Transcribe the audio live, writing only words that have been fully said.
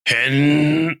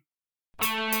Henshin.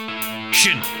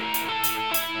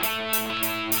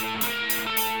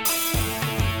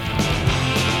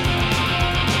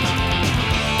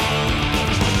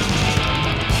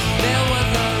 There was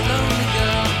a lonely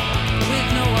girl with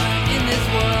no one in this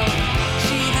world.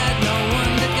 She had no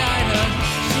one to guide her.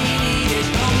 She needed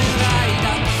Kamen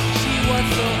Rider. She was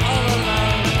so all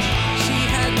alone. She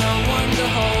had no one to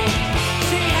hold.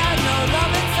 She had no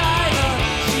love inside her.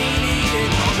 She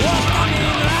needed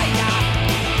Kamen Rider.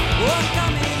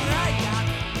 Kamen Rider.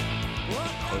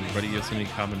 Hello, everybody. You're listening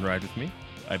to Kamen Ride with me.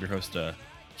 I'm your host,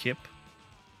 Kip,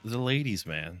 the ladies'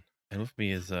 man. And with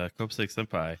me is Kopsek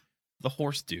Senpai, the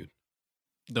horse dude.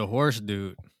 The horse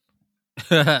dude.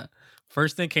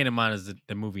 First thing came to mind is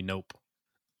the movie Nope.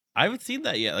 I haven't seen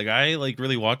that yet. I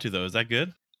really want to, though. Is that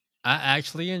good? I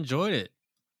actually enjoyed it.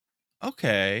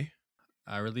 Okay.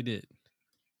 I really did.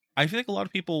 I feel like a lot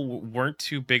of people weren't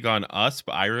too big on Us,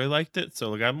 but I really liked it.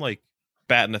 So I'm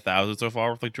batting 1,000 so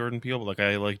far with Jordan Peele, but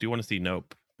I do want to see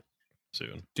Nope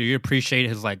soon. Do you appreciate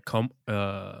his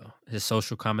his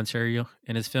social commentary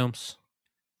in his films?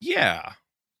 Yeah.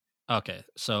 Okay,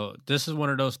 so this is one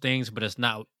of those things, but it's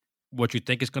not what you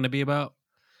think it's going to be about.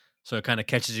 So it kind of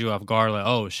catches you off guard, like,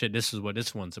 oh shit, this is what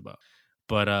this one's about.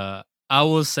 But I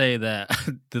will say that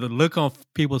the look on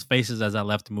people's faces as I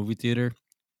left the movie theater,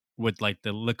 with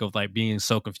the look of being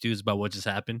so confused about what just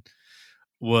happened,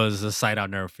 was a sight I'll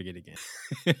never forget again.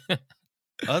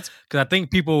 That's Because I think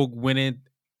people went in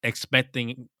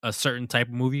expecting a certain type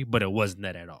of movie, but it wasn't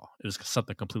that at all. It was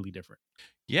something completely different.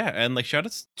 yeah, and shout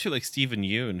outs to Steven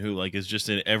Yeun, who is just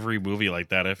in every movie like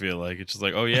that. I feel like it's just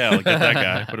oh yeah, get that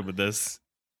guy, put him in this.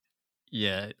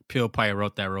 Yeah, Peele probably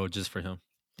wrote that role just for him.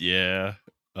 Yeah.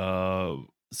 So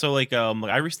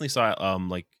I recently saw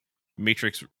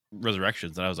Matrix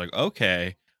Resurrections, and I was like,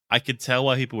 okay, I could tell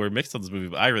why people were mixed on this movie,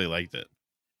 but I really liked it.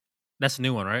 That's a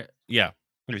new one, right? Yeah.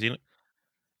 Have you seen it?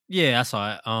 Yeah, I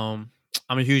saw it. I'm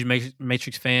a huge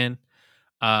Matrix fan.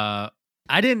 I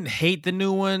didn't hate the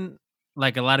new one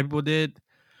like a lot of people did,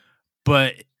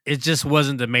 but it just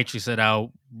wasn't the Matrix that I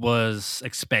was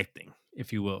expecting,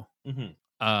 if you will.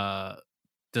 Mm-hmm.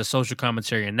 The social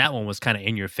commentary in that one was kind of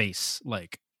in your face,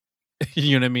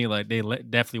 you know what I mean? They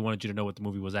definitely wanted you to know what the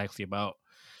movie was actually about.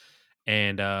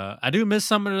 And I do miss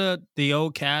some of the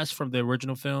old cast from the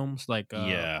original films,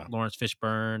 Yeah. Lawrence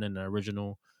Fishburne and the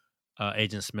original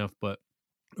Agent Smith, but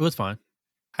it was fine.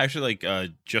 I actually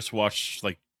just watched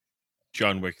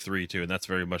John Wick 3 too, and that's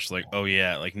very much oh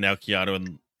yeah, now Keanu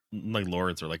and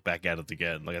Lawrence are back at it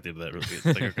again. At the end of that movie, it's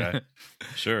okay,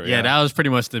 sure, Yeah, that was pretty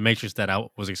much the Matrix that I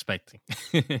was expecting.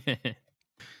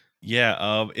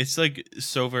 Yeah, it's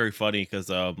so very funny because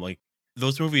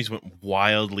those movies went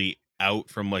wildly out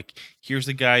from here's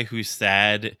a guy who's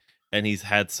sad and he's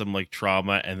had some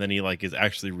trauma, and then he is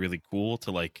actually really cool,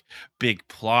 to big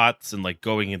plots and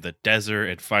going in the desert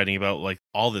and fighting about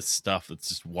all this stuff that's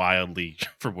just wildly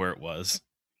from where it was.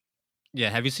 Yeah,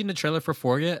 have you seen the trailer for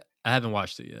 4 yet? I haven't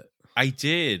watched it yet. I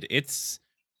did. It's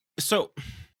so,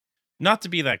 not to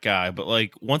be that guy, but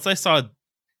once I saw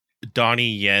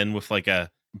Donnie Yen with a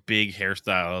big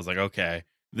hairstyle, I was like, okay,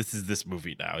 this is this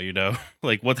movie now, you know?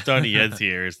 Once Donnie Yen's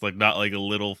here, it's not a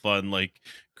little fun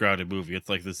grounded movie. It's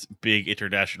this big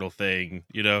international thing,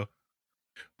 you know?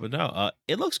 But no,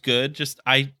 it looks good. Just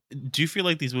I do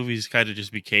feel these movies kind of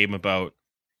just became about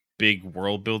big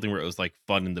world building, where it was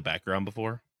fun in the background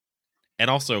before. And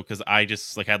also because I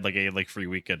just had a free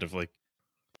weekend of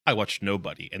I watched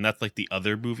Nobody, and that's the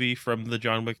other movie from the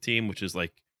John Wick team, which is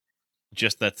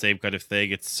just that same kind of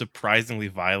thing. It's surprisingly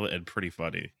violent and pretty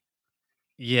funny.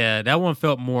 Yeah, that one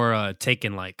felt more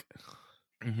Taken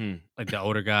Mm-hmm. the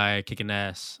older guy kicking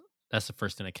ass. That's the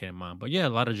first thing that came to mind. But yeah, a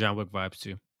lot of John Wick vibes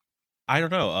too. I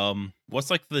don't know. What's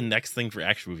the next thing for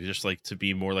action movies? Just to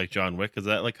be more like John Wick, because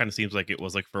that kind of seems like it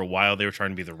was for a while they were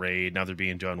trying to be the Raid. Now they're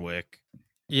being John Wick.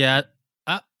 Yeah,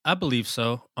 I believe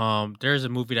so. There's a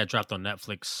movie that dropped on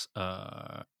Netflix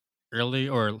early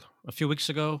or a few weeks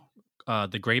ago,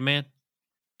 The Gray Man.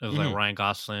 It was Mhm. Ryan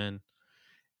Gosling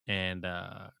and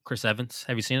Chris Evans.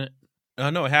 Have you seen it?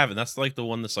 No, I haven't. That's the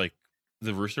one that's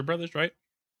the Rooster Brothers, right?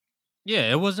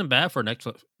 Yeah, it wasn't bad for a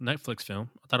Netflix film.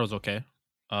 I thought it was okay.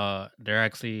 They're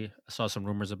actually, I saw some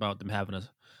rumors about them having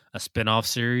a spin-off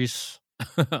series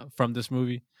from this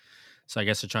movie. So I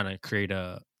guess they're trying to create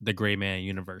the Gray Man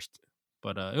universe.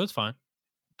 But it was fine.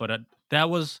 But that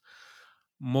was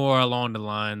more along the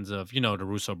lines of, the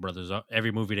Russo brothers.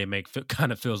 Every movie they make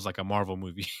kind of feels like a Marvel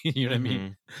movie. You know what I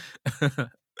mean?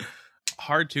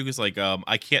 Hard too, because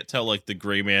I can't tell the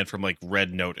Gray Man from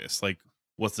Red Notice.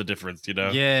 What's the difference, you know?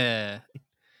 Yeah.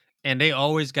 And they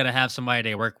always got to have somebody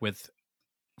they work with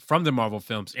from the Marvel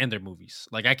films and their movies.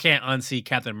 Like I can't unsee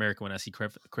Captain America when I see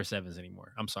Chris Evans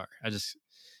anymore. I'm sorry.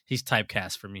 He's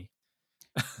typecast for me.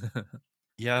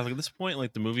 Yeah, like at this point,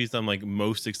 like the movies I'm like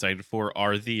most excited for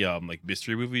are the like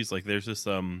mystery movies. Like there's this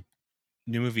new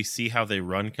movie, See How They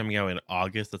Run, coming out in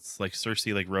August. That's like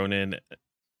Saoirse like Ronan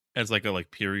as like a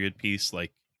like period piece,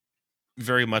 like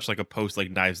very much like a post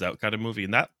like Knives Out kind of movie,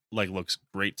 and that like looks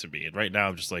great to me. And right now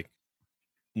I'm just like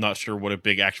not sure what a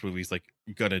big action movie's like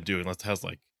gonna do unless it has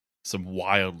like some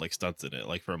wild like stunts in it,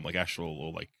 like from like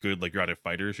actual like good like grounded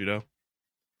fighters, you know.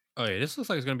 Oh yeah, this looks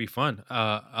like it's gonna be fun.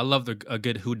 I love a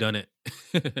good whodunit.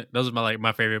 Those are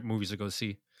my favorite movies to go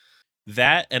see.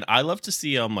 That, and I love to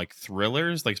see like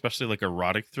thrillers, like especially like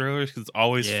erotic thrillers, because it's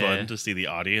always Yeah. fun to see the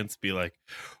audience be like,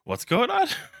 "What's going on?"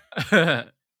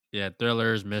 Yeah,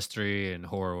 thrillers, mystery, and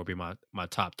horror will be my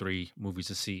top 3 movies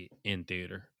to see in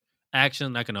theater.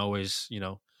 Action, I can always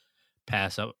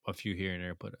pass up a few here and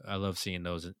there, but I love seeing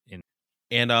those in.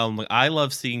 And like, I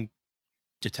love seeing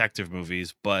detective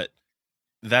movies, but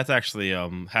that's actually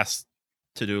has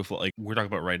to do with what like we're talking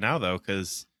about right now though,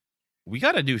 because we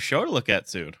got a new show to look at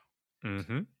soon.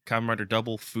 Mm-hmm. Kamen Rider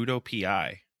Double Fudo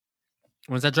PI.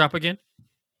 When's that drop again?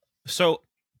 So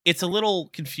it's a little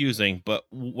confusing, but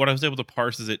what I was able to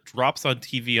parse is it drops on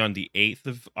TV on the 8th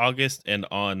of August and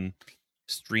on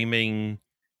streaming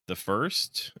the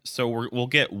 1st. So we'll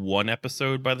get one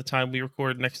episode by the time we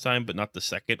record next time, but not the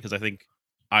second, because I think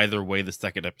either way the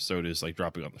second episode is like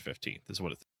dropping on the 15th is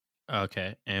what it's.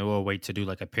 Okay, and we'll wait to do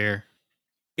like a pair.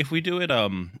 If we do it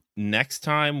next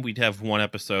time, we'd have one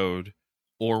episode,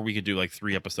 or we could do like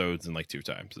 3 episodes in like 2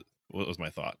 times. What was my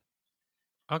thought?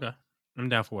 Okay, I'm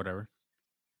down for whatever.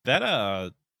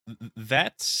 That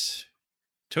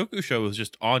Toku show is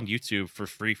just on YouTube for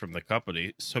free from the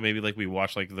company. So maybe like we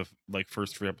watch like the like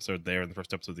first 3 episode there and the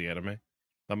first episode of the anime.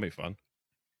 That'd be fun.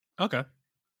 Okay.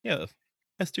 Yeah,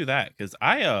 let's do that, because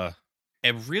I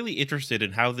am really interested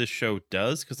in how this show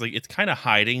does, because like it's kind of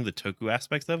hiding the Toku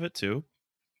aspects of it too.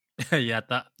 Yeah, I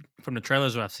thought from the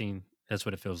trailers I've seen, that's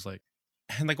what it feels like.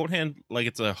 And like on one hand, like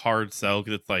it's a hard sell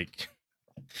because it's like,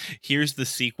 here's the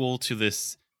sequel to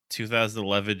this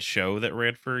 2011 show that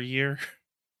ran for a year.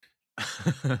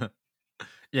 Yeah,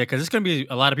 because it's gonna be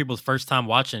a lot of people's first time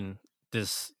watching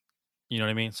this. You know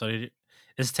what I mean? So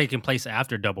it's taking place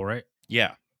after Double, right?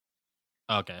 Yeah.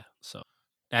 Okay, so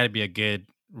that'd be a good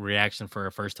reaction for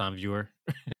a first time viewer.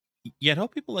 Yeah, I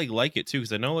hope people like it too,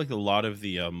 because I know like a lot of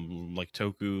the like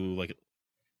Toku like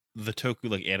the Toku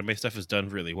like anime stuff is done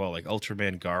really well. Like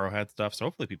Ultraman Garo had stuff, so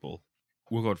hopefully people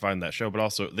will go and find that show. But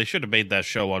also they should have made that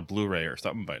show on Blu-ray or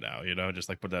something by now, you know, just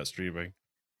like put that streaming.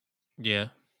 Yeah.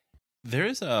 There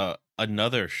is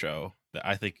another show that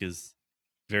I think is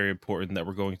very important that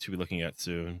we're going to be looking at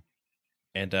soon,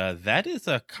 and that is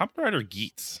Kamen Rider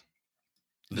Geats.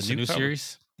 The new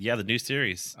series? Yeah, the new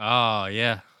series. Oh,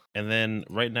 yeah. And then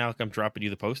right now, I'm dropping you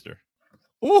the poster.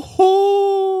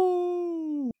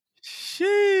 Oh,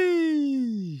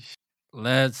 sheesh.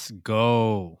 Let's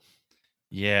go.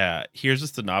 Yeah, here's a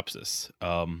synopsis.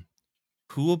 Who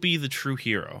will be the true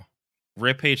hero?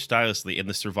 Rampage stylistically in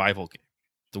the survival game.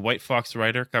 The White Fox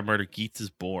Rider, Kamen Rider Geats, is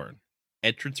born.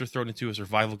 Entrants are thrown into a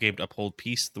survival game to uphold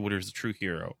peace. The winner is the true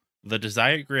hero. The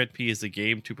Desired Grand Prix is a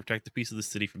game to protect the peace of the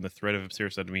city from the threat of a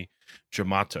serious enemy,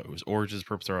 Jamato, whose origins and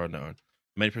purpose are unknown.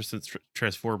 Many persons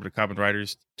transform into Kamen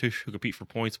Riders who compete for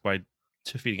points by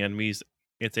defeating enemies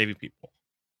and saving people.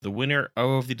 The winner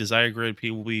of the Desired Grand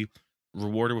Prix will be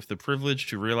rewarded with the privilege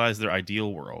to realize their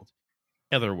ideal world.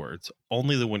 In other words,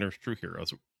 only the winner's true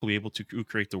heroes will be able to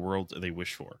create the world they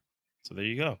wish for. So there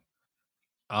you go.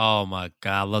 Oh my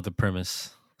god, I love the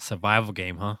premise. Survival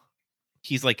game, huh?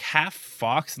 He's like half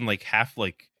fox and like half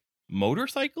like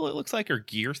motorcycle, it looks like, or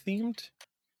gear themed.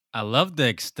 I love the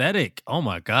aesthetic. Oh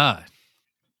my god.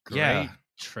 Great Yeah.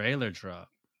 trailer drop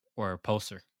or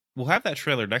poster. We'll have that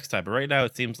trailer next time, but right now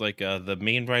it seems like the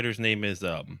main writer's name is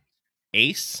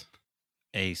Ace.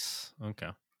 Ace. Okay.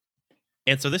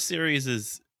 And so this series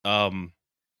is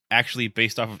actually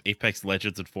based off of Apex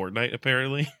Legends and Fortnite,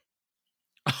 apparently.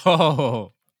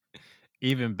 Oh,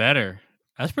 even better.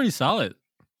 That's pretty solid.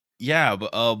 Yeah,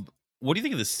 but what do you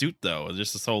think of the suit though?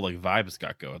 Just this whole like vibe it's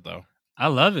got going though. I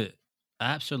love it.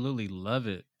 I absolutely love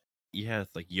it. Yeah,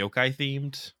 it's like yokai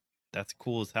themed. That's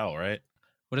cool as hell, right?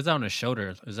 What is that on his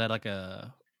shoulder? Is that like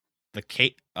a The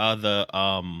cape, the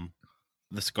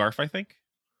scarf, I think.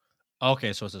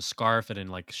 okay? So it's a scarf and then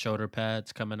like shoulder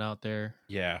pads coming out there.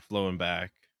 Yeah, flowing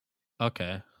back.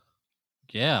 Okay,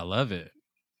 yeah, I love it.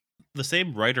 The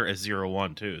same writer as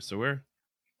 01 too. So we're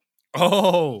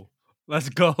Oh, let's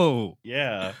go!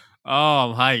 yeah.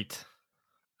 Oh, I'm hyped.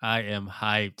 I am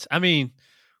hyped. I mean,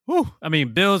 Whew. I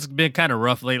mean, Bill's been kind of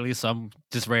rough lately, so I'm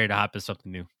just ready to hop in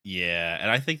something new. Yeah, and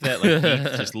I think that like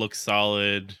Heath just looks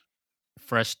solid.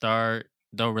 Fresh start.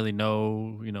 Don't really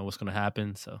know, what's gonna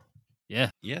happen. So, yeah.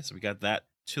 Yeah, so we got that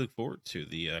to look forward to.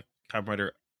 The Kamen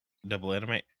Rider Double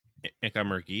Anime and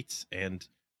Kamen Rider Geats, and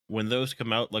when those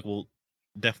come out, like we'll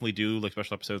definitely do like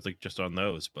special episodes like just on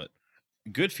those. But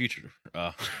good future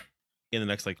in the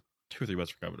next like 2 or 3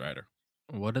 months for Kamen Rider.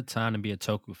 What a time to be a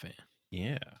Toku fan.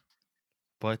 Yeah.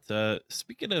 But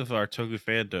speaking of our Toku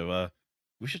fandom,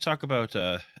 we should talk about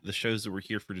the shows that we're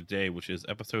here for today, which is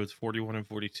episodes 41 and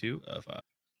 42 of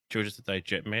JoJo Sentai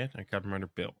Jetman and Kamen Rider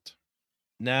Build.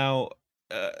 Now,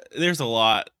 there's a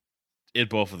lot in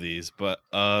both of these, but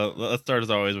let's start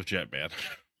as always with Jetman.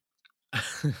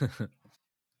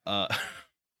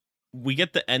 We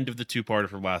get the end of the 2-parter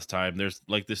from last time. There's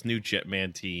like this new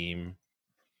Jetman team,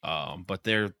 but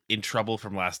they're in trouble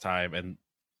from last time, and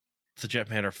the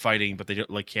Jetman are fighting, but they don't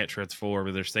like can't transform.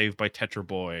 And they're saved by Tetra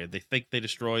Boy. They think they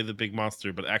destroy the big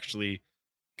monster, but actually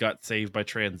got saved by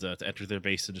Tranza to enter their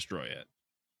base to destroy it.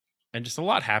 And just a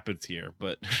lot happens here,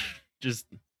 but just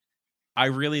I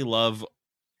really love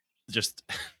just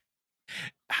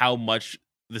how much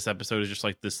this episode is just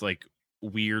like this like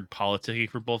weird politicking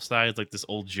for both sides, like this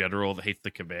old general that hates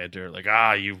the commander, like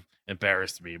you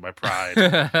embarrassed me, my pride.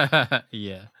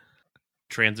 Yeah.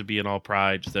 Tranza being all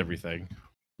pride, just everything.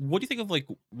 What do you think of like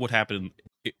what happened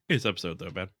in this episode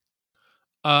though, man?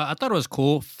 I thought it was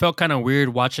cool. Felt kind of weird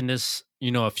watching this,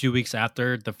 a few weeks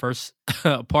after the first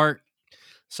part.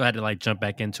 So I had to like jump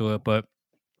back into it, but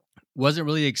wasn't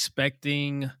really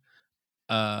expecting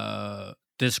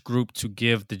this group to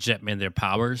give the Jetmen their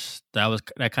powers.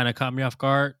 That kind of caught me off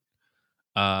guard.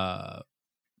 But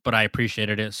I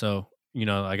appreciated it. So,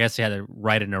 I guess they had to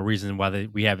write in a reason why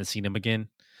we haven't seen him again.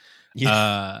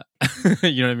 Yeah.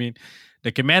 You know what I mean?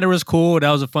 The commander was cool.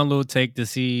 That was a fun little take to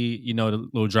see, the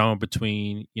little drama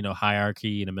between,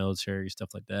 hierarchy and the military, stuff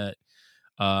like that.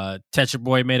 Tetra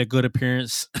Boy made a good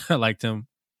appearance. I liked him.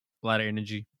 A lot of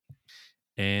energy.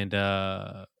 And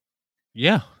Virum's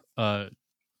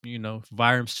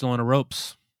still on the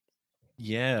ropes.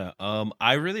 Yeah.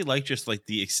 I really like just like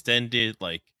the extended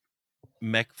like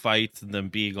mech fights and them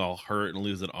being all hurt and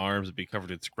losing arms and being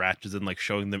covered in scratches and like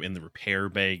showing them in the repair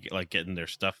bay, like getting their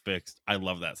stuff fixed. I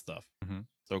love that stuff. Mm-hmm.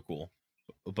 So cool.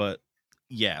 But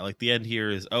yeah, like the end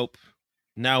here is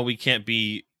now we can't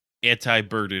be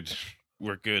anti-birded.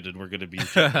 We're good and we're gonna be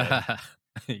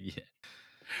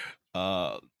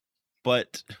Yeah.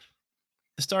 But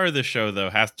the star of this show though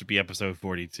has to be episode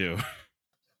 42.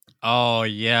 Oh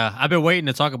yeah. I've been waiting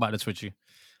to talk about this with you.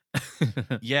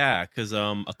 Yeah, because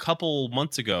a couple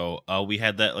months ago we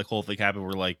had that like whole thing happen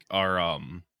where like our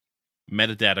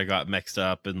metadata got mixed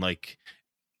up and like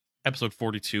episode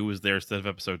 42 was there instead of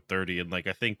episode 30, and like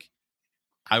I think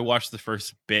I watched the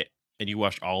first bit and you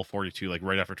watched all 42 like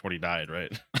right after 29,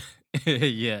 right?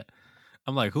 Yeah.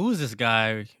 I'm like, who is this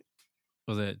guy?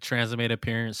 Was it Transmade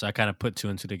appearance? So I kind of put 2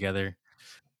 and 2 together.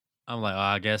 I'm like,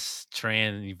 I guess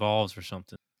Tran evolves or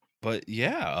something. But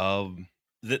yeah,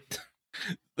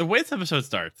 the way this episode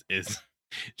starts is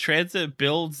Transit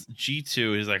builds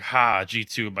G2. He's like,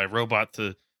 G2, my robot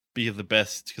to be the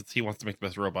best, because he wants to make the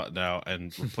best robot now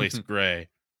and replace Gray.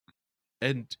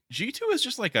 And G2 is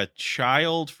just like a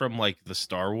child from like the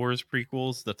Star Wars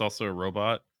prequels that's also a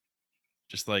robot.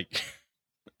 Just like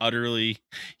utterly,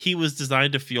 he was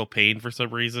designed to feel pain for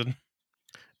some reason.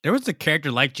 There was a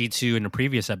character like G2 in the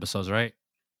previous episodes, right?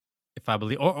 If I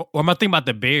believe, or am I thinking about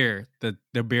the bear, the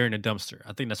bear in the dumpster?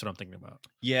 I think that's what I'm thinking about.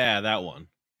 Yeah, that one.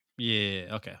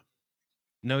 Yeah, okay.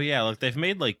 No, yeah, like they've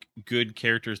made like good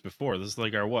characters before. This is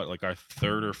like our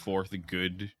 3rd or 4th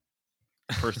good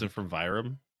person from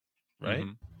Vyram, right?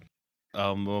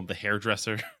 Mm-hmm. Well, the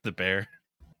hairdresser, the bear.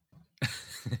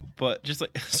 But just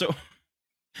like so,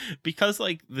 because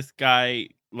like this guy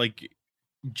like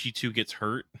G2 gets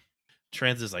hurt,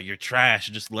 Trans is like, you're trash,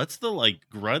 and just lets the like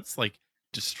grunts like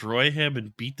destroy him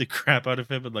and beat the crap out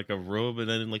of him in like a room, and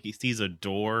then like he sees a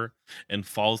door and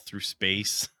falls through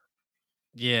space.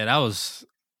 Yeah, that was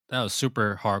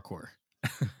super hardcore.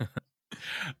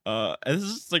 And this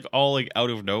is like all like out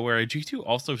of nowhere. G2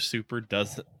 also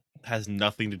has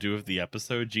nothing to do with the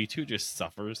episode. G2 just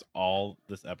suffers all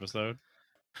this episode.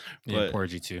 Yeah, poor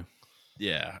G2.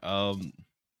 Yeah.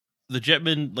 The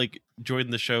Jetmen like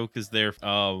joined the show because they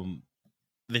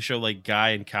show like Guy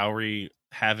and Kaori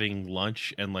having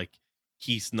lunch, and like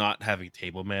he's not having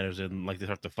table manners, and like they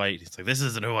start to fight. He's like, this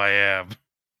isn't who I am.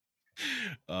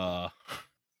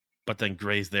 But then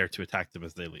Gray's there to attack them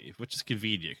as they leave, which is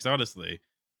convenient because honestly,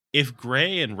 if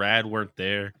Gray and Rad weren't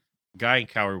there, Guy and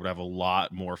Kaori would have a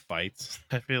lot more fights.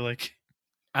 I feel like.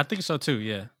 I think so too.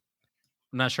 Yeah.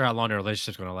 I'm not sure how long their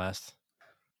relationship's gonna last.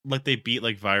 Like they beat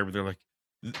like Fire, but they're like,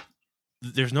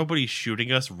 there's nobody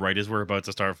shooting us right as we're about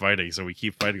to start fighting, so we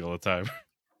keep fighting all the time.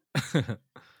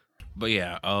 But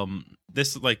yeah,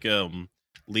 this like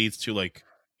leads to like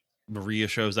Maria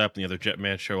shows up and the other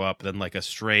Jetman show up, then like a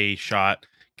stray shot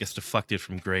gets deflected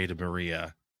from Gray to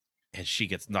Maria, and she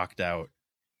gets knocked out,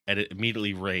 and it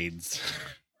immediately rains,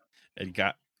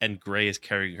 and Gray is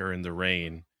carrying her in the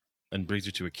rain and brings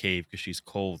her to a cave because she's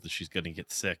cold and she's gonna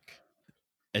get sick,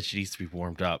 and she needs to be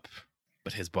warmed up,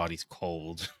 but his body's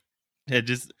cold. And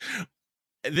just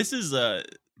this is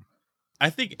I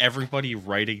think everybody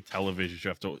writing television should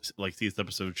have to like see this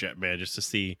episode of Jetman just to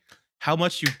see how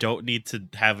much you don't need to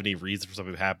have any reason for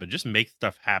something to happen. Just make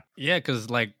stuff happen. Yeah,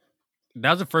 because like that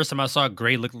was the first time I saw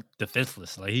Gray look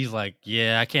defenseless. Like he's like,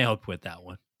 yeah, I can't help with that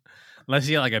one, unless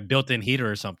he had like a built-in heater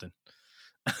or something.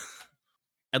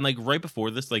 And like right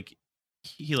before this, like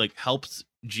he like helps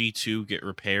G2 get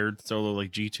repaired. So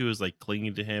like G2 is like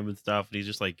clinging to him and stuff, and he's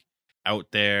just like out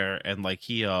there, and like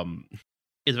he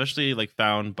especially like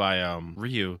found by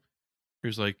Ryu,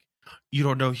 who's like, you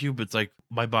don't know humans, like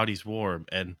my body's warm.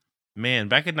 And man,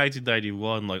 back in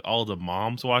 1991, like all the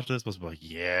moms watching this must be like,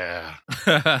 yeah,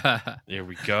 there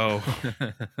we go.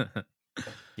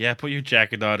 Yeah, put your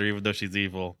jacket on her even though she's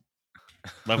evil.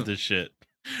 Love this shit.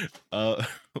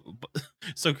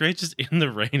 So Gray just in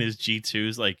the rain as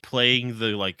G2's like playing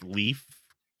the like leaf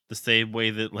the same way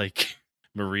that like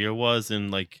Maria was, and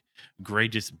like Gray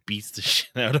just beats the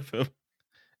shit out of him.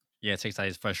 Yeah, it takes out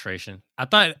his frustration. I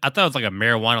thought it was like a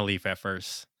marijuana leaf at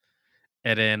first.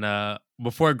 And then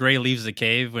before Gray leaves the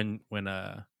cave, when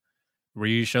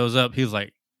Ryu shows up, he was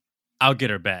like, I'll get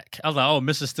her back. I was like, oh,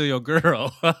 Mr. Steal Your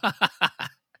Girl. I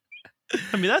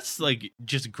mean, that's like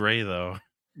just Gray though.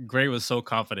 Gray was so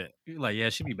confident. He was like, yeah,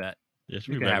 she'll be back. Yeah,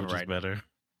 she You be can back, have which it is right better.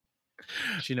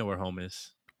 She know where home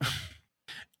is.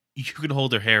 You can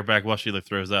hold her hair back while she like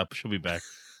throws up. She'll be back.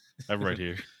 I'm right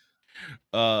here.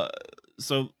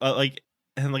 So like,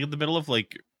 and like in the middle of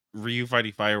like Ryu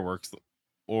fighting fireworks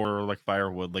or like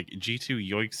firewood, like G2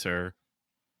 yoinks her,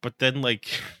 but then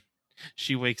like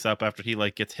she wakes up after he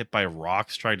like gets hit by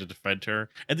rocks trying to defend her,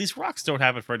 and these rocks don't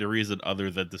happen for any reason other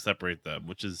than to separate them,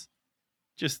 which is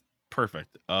just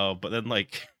perfect. But then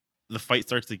like the fight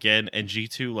starts again, and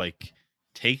G2 like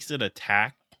takes an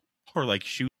attack or like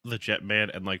shoots the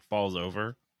Jetman and like falls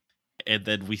over. And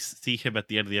then we see him at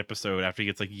the end of the episode after he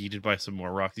gets like yeeted by some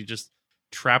more rocks. He just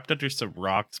trapped under some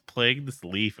rocks playing this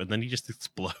leaf, and then he just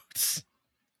explodes.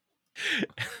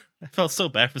 I felt so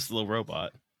bad for this little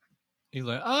robot. He's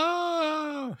like,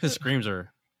 oh, his screams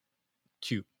are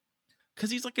cute.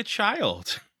 Because he's like a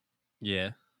child.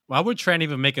 Yeah. Why would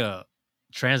Trans make a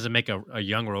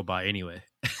young robot anyway?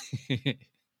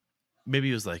 Maybe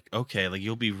he was like, okay, like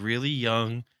you'll be really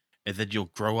young and then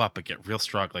you'll grow up and get real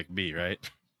strong like me, right?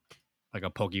 Like a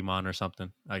Pokemon or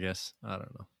something, I guess. I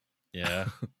don't know. Yeah.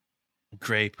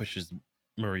 Gray pushes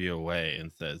Maria away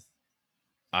and says,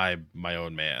 I'm my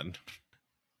own man.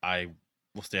 I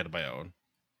will stand on my own.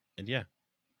 And yeah.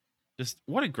 Just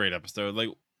what a great episode. Like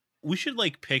we should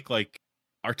like pick like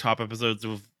our top episodes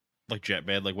of like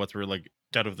Jetman, like what's we're like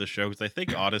out of the show. Because I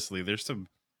think honestly there's some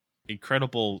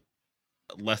incredible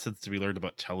lessons to be learned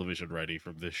about television writing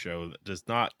from this show that does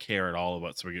not care at all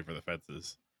about swinging for the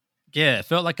fences. Yeah, it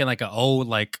felt like an old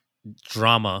like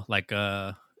drama, like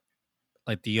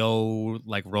the old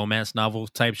like romance novel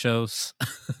type shows.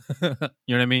 You know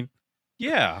what I mean?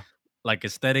 Yeah. Like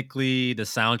aesthetically, the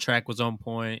soundtrack was on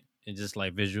point, and just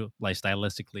like visual, like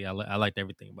stylistically, I liked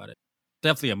everything about it.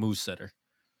 Definitely a mood setter.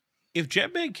 If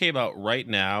Jetman came out right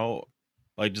now,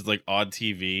 like just like on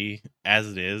TV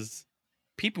as it is,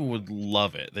 people would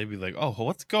love it. They'd be like, "Oh,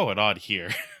 what's going on here?"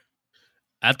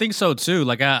 I think so too.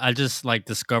 Like I just like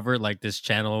discovered like this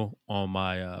channel on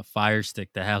my Fire Stick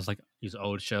that has like these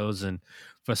old shows, and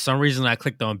for some reason I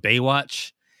clicked on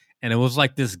Baywatch, and it was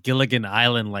like this Gilligan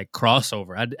Island like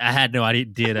crossover. I had no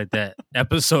idea that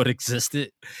episode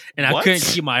existed, and I couldn't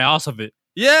keep my eyes off of it.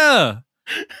 Yeah,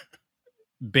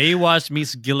 Baywatch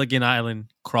meets Gilligan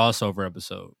Island crossover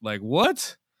episode. Like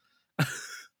what?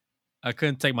 I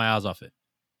couldn't take my eyes off it.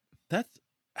 That's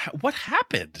what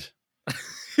happened.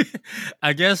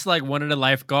 I guess like one of the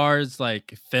lifeguards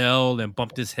like fell and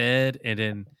bumped his head, and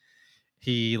then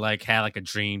he like had like a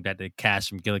dream that the cast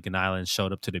from Gilligan Island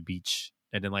showed up to the beach,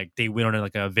 and then like they went on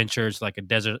like an adventure to like a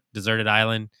deserted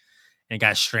island and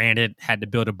got stranded, had to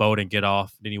build a boat and get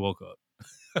off. Then he woke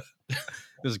up. It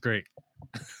was great.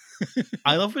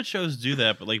 I love when shows do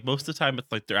that, but like most of the time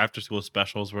it's like their after school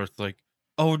specials where it's like,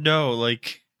 oh no,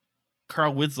 like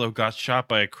Carl Winslow got shot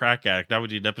by a crack addict. Now we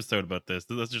need an episode about this.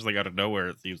 That's just like out of nowhere,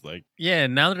 it seems like. Yeah,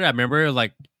 now that I remember,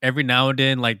 like every now and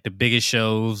then, like the biggest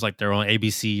shows, like they're on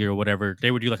ABC or whatever, they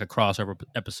would do like a crossover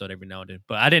episode every now and then.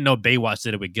 But I didn't know Baywatch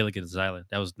did it with Gilligan's Island.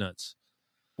 That was nuts.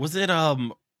 Was it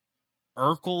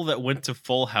Urkel that went to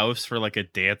Full House for like a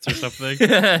dance or something?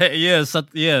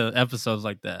 yeah, episodes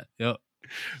like that. Yep.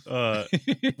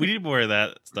 We need more of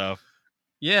that stuff.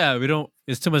 Yeah, we don't.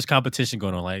 It's too much competition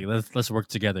going on. Like let's work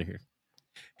together here.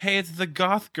 Hey, it's the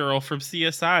goth girl from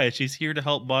CSI. She's here to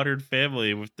help Modern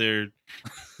Family with their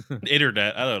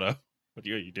internet. I don't know what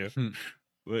you do,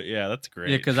 but yeah, that's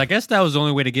great. Yeah, because I guess that was the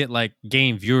only way to get like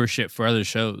gain viewership for other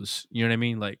shows. You know what I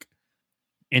mean? Like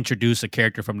introduce a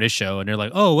character from this show, and they're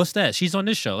like, "Oh, what's that? She's on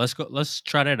this show. Let's go. Let's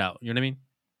try that out." You know what I mean?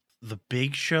 The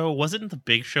Big Show, wasn't the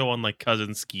Big Show on like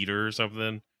Cousin Skeeter or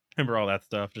something? Remember all that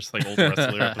stuff? Just like old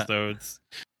wrestler episodes.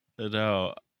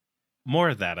 No, more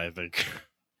of that, I think.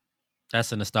 That's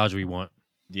the nostalgia we want.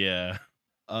 Yeah.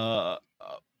 But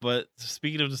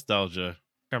speaking of nostalgia,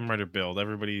 Kamen Rider Build,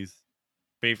 everybody's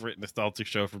favorite nostalgic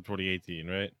show from 2018,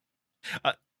 right?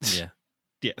 Yeah.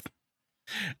 Yeah.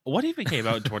 What even came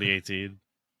out in 2018?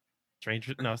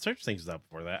 Stranger Things was out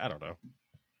before that. I don't know.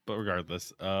 But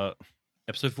regardless,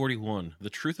 episode 41, The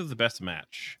Truth of the Best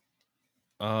Match.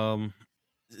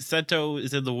 Sento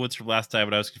is in the woods from last time,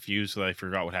 and I was confused, so I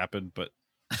forgot what happened, but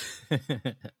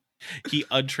he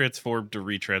untransformed to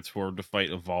retransform to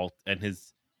fight a Vault, and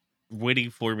his winning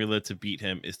formula to beat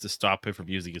him is to stop him from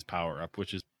using his power-up,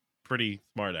 which is pretty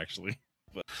smart, actually,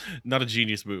 but not a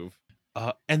genius move.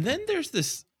 And then there's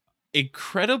this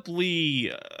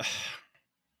incredibly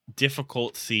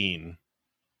difficult scene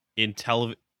in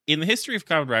the history of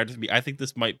Kamen Rider. I think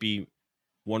this might be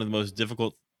one of the most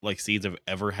difficult scenes I've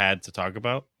ever had to talk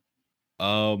about.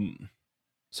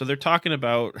 So they're talking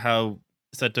about how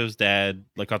Sento's dad,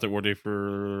 got the order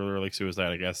for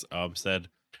suicide, I guess, said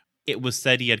it was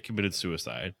said he had committed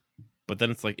suicide. But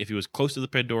then it's like, if he was close to the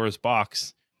Pandora's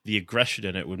box, the aggression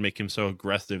in it would make him so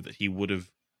aggressive that he would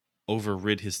have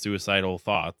overrid his suicidal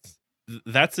thoughts.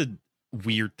 That's a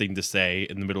weird thing to say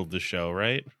in the middle of the show,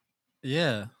 right?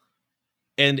 Yeah.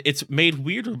 And it's made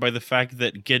weirder by the fact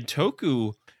that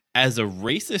Gentoku, as a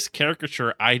racist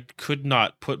caricature I could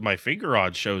not put my finger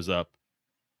on, shows up.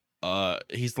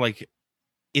 He's like,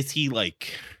 is he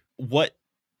what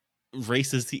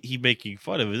race is he making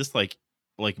fun of? Is this like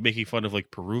making fun of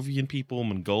Peruvian people,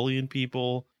 Mongolian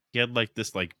people? He had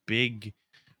this big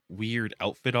weird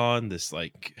outfit on, this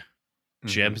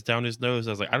gems down his nose.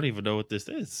 I was like, I don't even know what this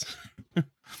is.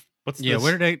 What's this?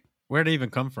 Where did they even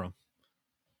come from?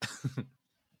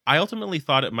 I ultimately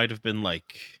thought it might have been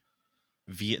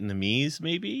Vietnamese,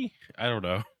 maybe. I don't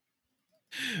know.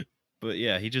 But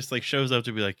yeah, he just shows up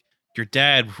to be like, your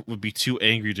dad would be too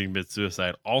angry to commit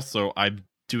suicide. Also, I'm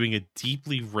doing a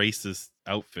deeply racist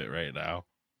outfit right now.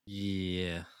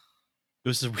 Yeah. It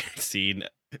was a weird scene.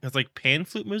 It was pan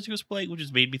flute music was playing, which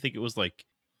just made me think it was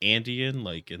Andean,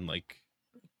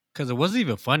 because it wasn't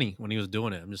even funny when he was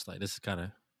doing it. I'm just like, this is kind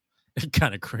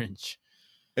of cringe.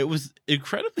 It was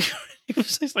incredibly. He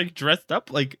was just dressed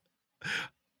up like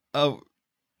a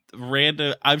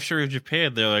random. I'm sure in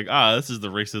Japan they're like, this is the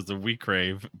racism we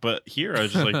crave. But here I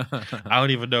was just like, I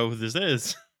don't even know who this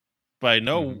is, but I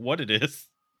know what it is.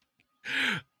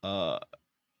 But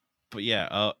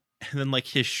yeah. And then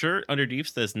his shirt underneath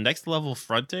says next level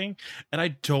fronting, and I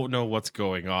don't know what's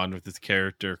going on with this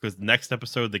character, because next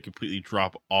episode they completely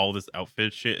drop all this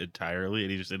outfit shit entirely,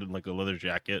 and he just ended a leather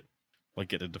jacket,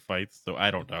 getting into fights. So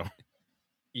I don't know.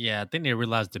 Yeah, I think they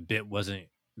realized the bit wasn't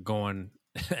going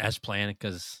as planned,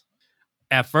 because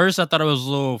at first I thought it was a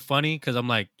little funny, because I'm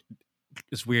like,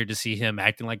 it's weird to see him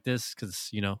acting like this,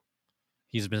 because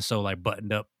he's been so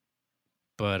buttoned up.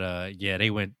 But yeah, they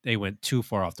went too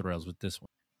far off the rails with this one.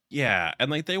 Yeah,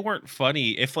 and they weren't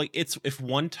funny. If if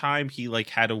one time he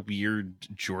had a weird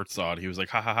jorts on, he was like,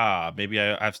 ha ha ha, maybe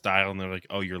I have style, and they're like,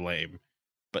 oh, you're lame.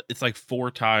 But it's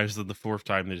 4 times, and the 4th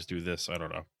time they just do this. I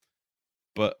don't know.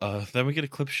 But then we get a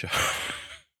clip show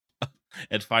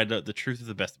and find out the truth of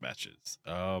the best matches.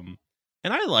 And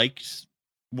I liked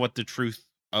what the truth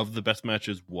of the best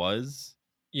matches was.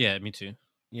 Yeah, me too.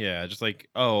 Yeah, just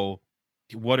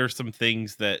what are some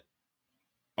things that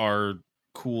are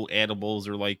cool animals,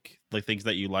 or things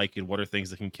that you like, and what are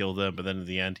things that can kill them? But then in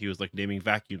the end he was naming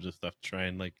vacuums and stuff to try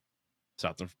and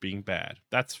stop them from being bad.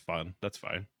 That's fun. That's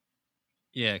fine.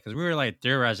 Yeah, because we were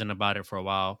theorizing about it for a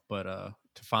while, but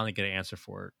to finally get an answer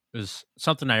for it was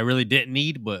something I really didn't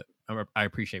need, but I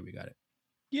appreciate we got it.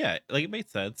 Yeah, it made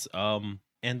sense.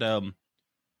 And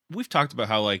we've talked about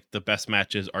how the best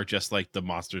matches are just the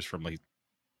monsters from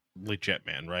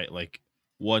Jetman, right?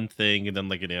 one thing and then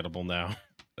like an animal now.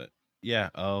 But yeah,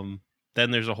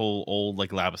 then there's a whole old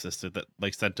like lab assistant that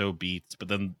like Sento beats, but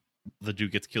then the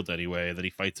dude gets killed anyway. Then he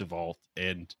fights Evolve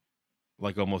and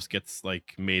like almost gets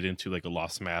like made into like a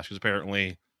Lost Smash, because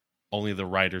apparently only the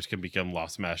writers can become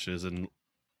Lost Smashes, and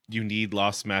you need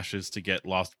Lost Smashes to get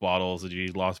Lost Bottles, and you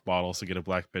need Lost Bottles to get a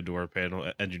Black Pandora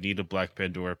panel, and you need a Black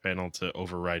Pandora panel to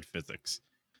override physics.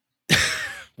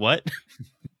 What?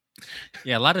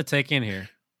 Yeah, a lot to take in here.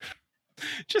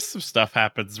 Just some stuff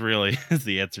happens, really, is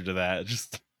the answer to that.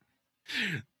 Just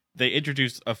they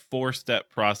introduced a 4-step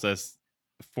process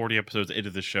 40 episodes into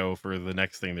the show for the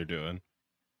next thing they're doing.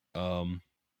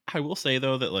 I will say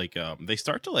though that like they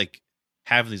start to like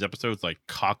have these episodes like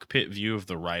cockpit view of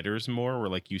the writers more, where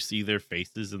like you see their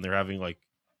faces and they're having like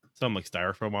some like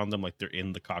styrofoam on them, like they're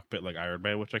in the cockpit like Iron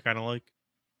Man, which I kind of like.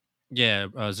 Yeah,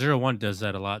 01 does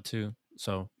that a lot too.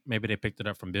 So maybe they picked it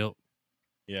up from Build.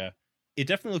 Yeah. It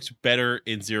definitely looks better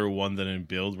in 01 than in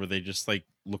Build, where they just like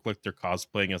look like they're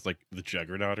cosplaying as like the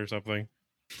Juggernaut or something.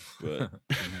 But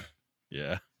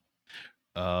yeah.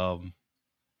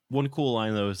 One cool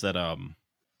line though is that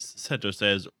Sento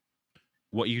says,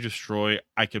 "What you destroy,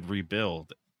 I could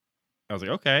rebuild." I was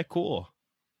like, okay, cool.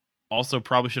 Also,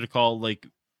 probably should have called like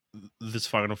this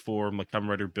final form like Kamen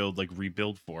Rider Build like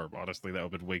rebuild form. Honestly, that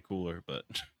would have been way cooler. But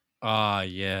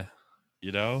Yeah.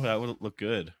 you know, that would look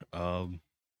good.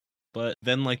 But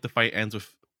then like the fight ends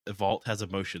with Evolve has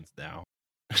emotions now.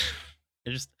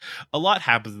 It just a lot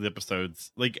happens in the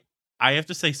episodes. Like I have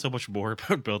to say so much more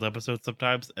about Build episodes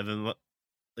sometimes, and then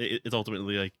it's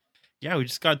ultimately like, yeah, we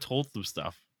just got told some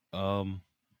stuff.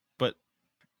 But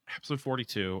episode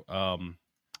 42,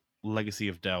 Legacy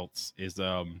of Doubts, is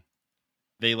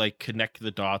they like connect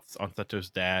the dots on Sento's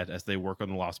dad as they work on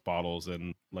the Lost Bottles,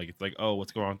 and like it's like, oh,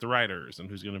 what's going on with the writers and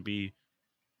who's gonna be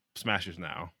Smashers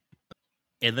now.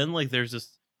 And then like there's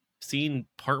this scene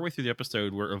partway through the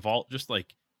episode where Evolve just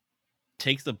like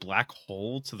takes a black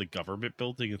hole to the government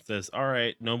building and says, all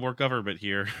right, no more government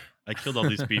here. I killed all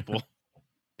these people.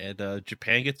 And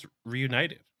Japan gets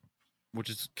reunited,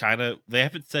 which is kind of, they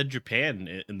haven't said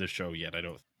Japan in the show yet, I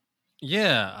don't.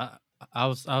 Yeah, I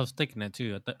was thinking that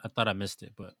too. I thought I missed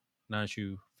it, but now that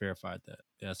you verified that,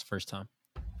 yeah, that's the first time.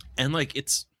 And like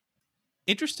it's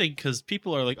interesting because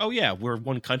people are like, oh yeah, we're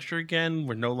one country again,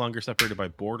 we're no longer separated by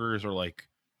borders, or like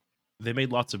they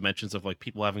made lots of mentions of like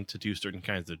people having to do certain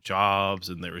kinds of jobs,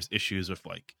 and there was issues with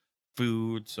like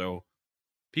food, so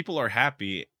people are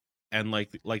happy. And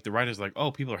like the writers are like,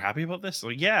 oh, people are happy about this, so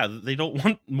yeah, they don't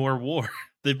want more war.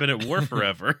 They've been at war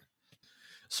forever.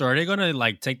 So are they gonna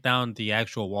like take down the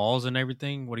actual walls and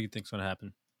everything? What do you think's gonna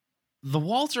happen? The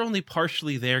walls are only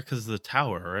partially there because of the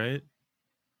tower, right?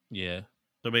 Yeah.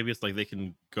 So maybe it's like they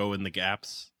can go in the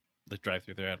gaps, like drive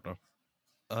through there. I don't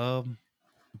know.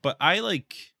 But I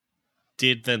like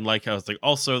did then like I was like,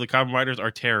 also the Kamen Riders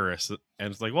are terrorists,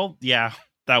 and it's like, well, yeah,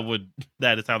 that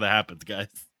is how that happens, guys.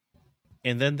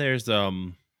 And then there's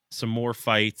some more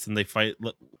fights, and they fight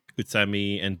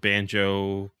Utsumi, and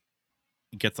Banjo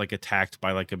gets like attacked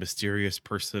by like a mysterious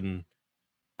person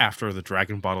after the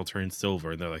dragon bottle turns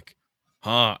silver, and they're like,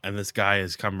 huh? And this guy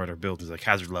is Kamen Rider Build. He's like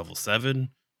hazard level 7.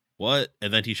 What?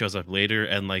 And then he shows up later,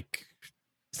 and like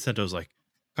Sento's like,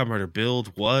 Kamen Rider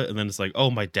Build, what? And then it's like,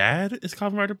 oh, my dad is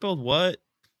Kamen Rider Build, what?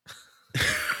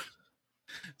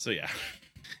 So yeah.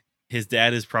 His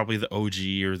dad is probably the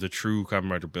OG or the true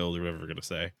Kamen Rider Build, or whatever we're gonna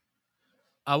say.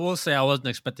 I will say I wasn't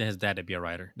expecting his dad to be a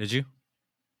writer. Did you?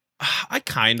 I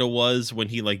kind of was when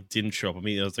he like didn't show up. I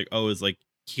mean, I was like, oh, is like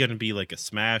he gonna be like a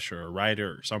Smash or a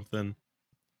writer or something?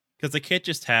 Because they can't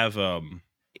just have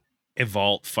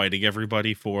Evolve fighting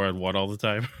everybody 4-on-1 all the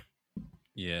time.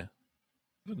 Yeah.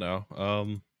 But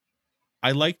no.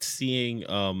 I liked seeing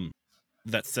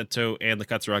that Sento and the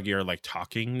Katsuragi are like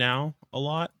talking now a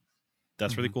lot.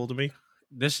 That's really cool to me.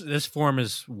 This form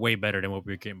is way better than what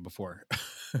we were getting before.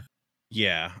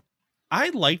 Yeah. I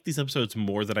like these episodes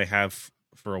more than I have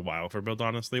for a while for Build,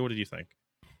 honestly. What did you think?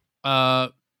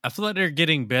 I feel like they're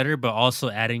getting better, but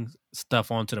also adding stuff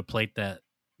onto the plate that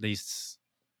they,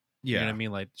 you know what I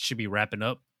mean, like should be wrapping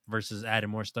up versus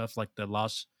adding more stuff like the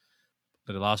lost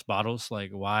bottles. Like,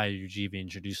 why did you even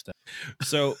introduce that?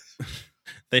 So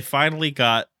they finally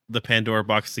got the Pandora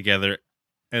box together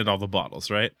and all the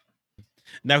bottles, right?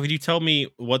 Now, could you tell me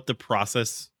what the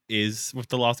process is with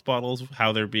the lost bottles,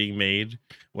 how they're being made,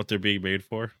 what they're being made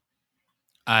for?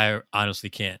 I honestly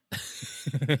can't.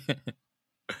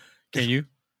 Can you?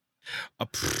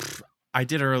 I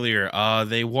did earlier.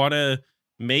 They want to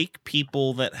make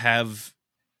people that have,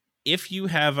 if you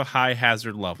have a high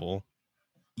hazard level,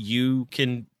 you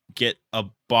can get a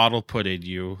bottle put in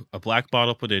you, a black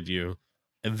bottle put in you,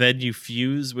 and then you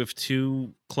fuse with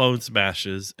 2 clone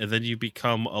smashes, and then you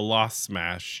become a lost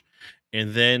smash,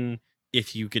 and then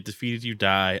if you get defeated, you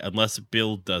die unless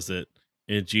Bill does it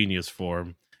in a genius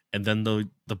form, and then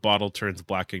the bottle turns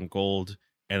black and gold,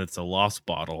 and it's a lost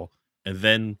bottle, and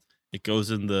then it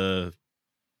goes in the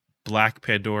black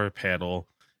Pandora panel,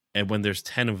 and when there's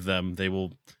 10 of them, they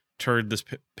will turn this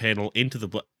panel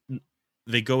into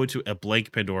they go into a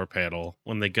blank Pandora panel.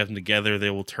 When they get them together,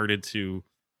 they will turn into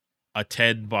a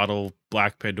 10 bottle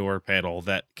black Pandora panel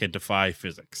that can defy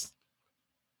physics.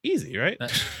 Easy, right?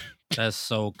 That's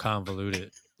so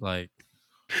convoluted. Like,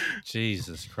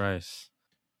 Jesus Christ.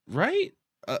 Right?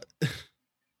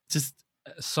 Just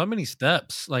So many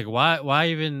steps. Like, why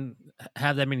even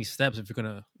have that many steps if you're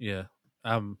gonna? Yeah,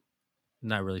 I'm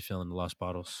not really feeling the lost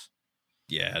bottles.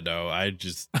 yeah, no, I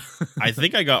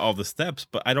think I got all the steps,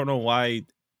 but I don't know why.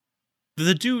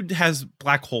 The dude has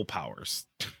black hole powers.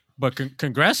 But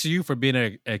congrats to you for being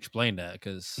able to explain that,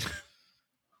 because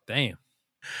damn,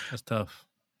 that's tough.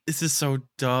 This is so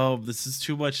dumb. This is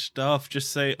too much stuff.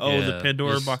 Just say, oh, the Yeah,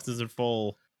 Pandora it's- boxes are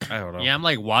full. I don't know. Yeah, I'm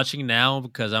like watching now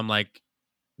because I'm like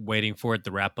waiting for it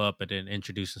to wrap up and then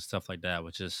introduce and stuff like that,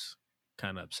 which is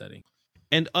kind of upsetting.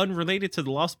 And unrelated to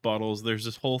the lost bottles, there's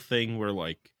this whole thing where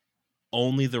like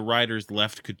only the riders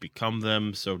left could become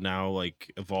them. So now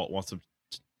like Vault wants them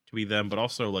to be them, but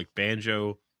also like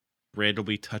Banjo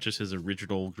randomly touches his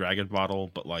original dragon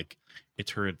bottle, but like it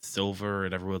turned silver,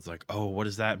 and everyone's like, "Oh, what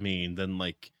does that mean?" Then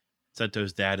like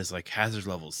Sento's dad is like, "Hazard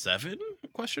level 7?"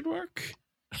 Question mark.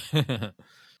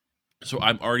 So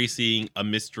I'm already seeing a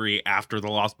mystery after the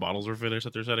lost bottles are finished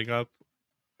that they're setting up.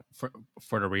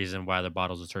 for the reason why the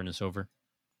bottles are turning silver.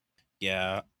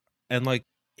 Yeah, and like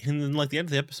in like the end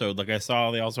of the episode, like I saw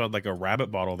they also had like a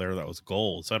rabbit bottle there that was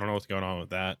gold. So I don't know what's going on with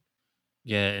that.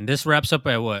 Yeah, and this wraps up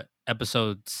at what,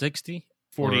 episode 60?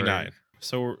 49.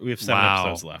 So we have 7 Wow.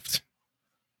 episodes left.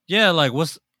 Yeah, like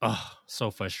what's so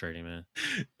frustrating, man.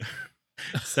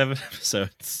 7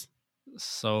 episodes.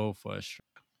 So frustrating.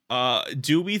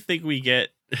 Do we think we get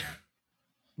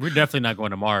We're definitely not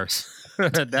going to Mars.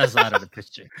 That's out of the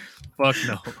picture. Fuck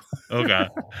no. okay?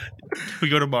 We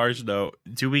go to Mars. No.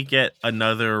 Do we get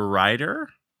another rider?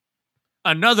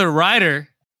 Another rider.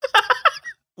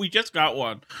 We just got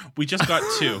one. We just got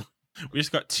 2. We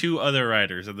just got 2 other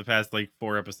riders in the past like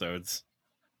 4 episodes.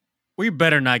 We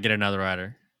better not get another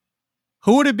rider.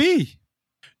 Who would it be?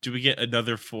 Do we get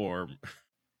another form?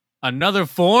 Another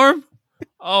form?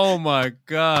 Oh my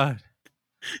god.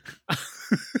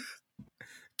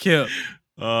 Kip.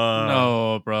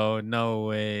 No, bro. No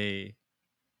way.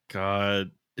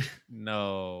 God.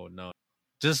 No.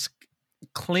 Just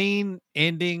clean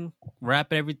ending,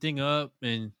 wrap everything up,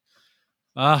 and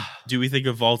Do we think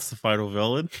of Vault's the final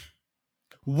villain?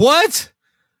 what?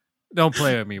 Don't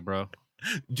play with me, bro.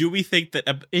 Do we think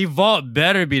that Evolve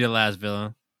better be the last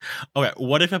villain. okay,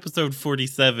 what if episode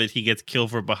 47 he gets killed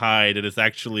from behind and it's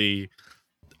actually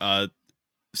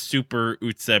Super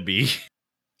Utsebi?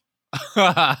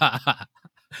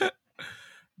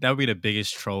 That would be the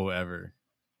biggest troll ever.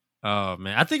 Oh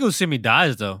man, I think Usumi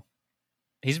dies though.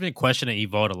 He's been questioning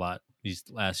Evolve a lot these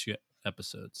last few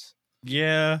episodes.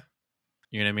 Yeah.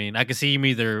 You know what I mean? I can see him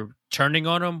either turning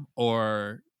on him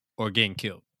or getting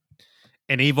killed.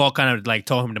 And Evolve kind of like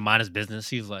told him to mind his business.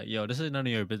 He's like, "Yo, this is none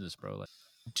of your business, bro." Like,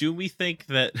 Do we think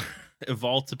that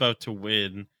Vault's about to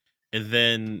win and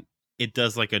then it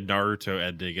does like a Naruto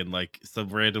ending and like some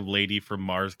random lady from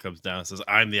Mars comes down and says,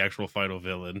 "I'm the actual final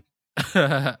villain"?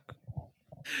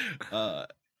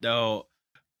 No.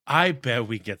 I bet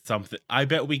we get something. I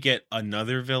bet we get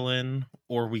another villain,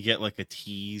 or we get like a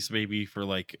tease maybe for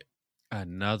like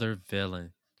another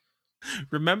villain.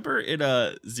 remember in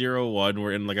 01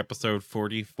 we're in like episode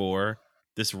 44,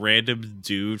 this random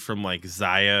dude from like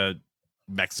Zaya,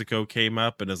 Mexico came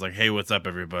up and is like, "Hey, what's up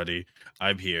everybody?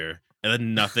 I'm here." And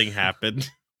then nothing happened.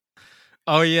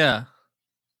 Oh yeah.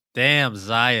 Damn,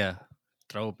 Zaya.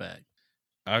 Throwback.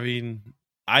 I mean,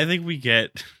 I think we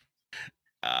get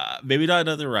maybe not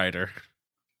another rider.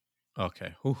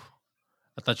 Okay. Whew.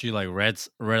 I thought you like read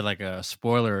like a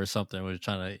spoiler or something. Was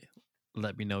trying to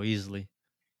let me know easily.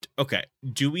 Okay,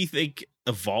 do we think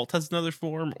a Vault has another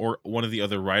form, or one of the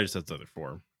other riders has another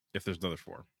form? If there's another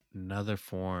form, Another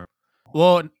form.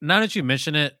 Well, now that you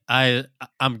mention it,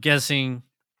 I'm guessing.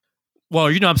 Well,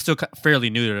 you know, I'm still fairly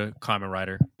new to Kamen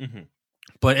Rider, mm-hmm.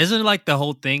 but isn't it like the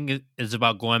whole thing is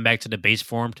about going back to the base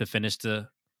form to finish the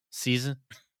season?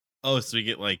 Oh, so we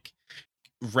get like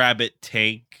Rabbit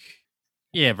Tank.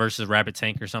 Yeah, versus Rabbit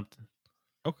Tank or something.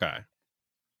 Okay.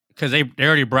 Because they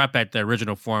already brought back the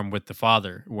original form with the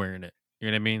father wearing it. You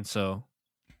know what I mean? So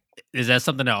Is that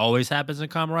something that always happens in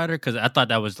Kamen Rider? Because I thought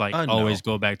that was like No. always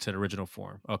go back to the original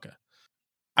form. Okay.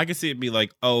 I can see it be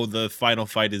like, oh, the final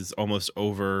fight is almost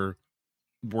over.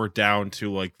 We're down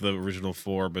to like the original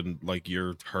form, and like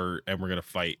you're hurt, and we're gonna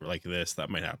fight like this. That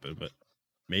might happen, but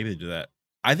maybe they do that.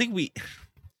 I think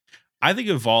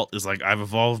Evolve is like, I've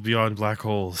evolved beyond black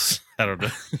holes. I don't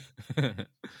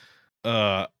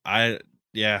know.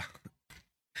 Yeah.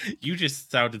 You just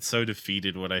sounded so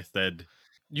defeated when I said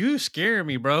You scare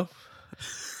me, bro.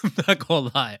 I'm not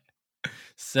gonna lie.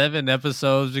 7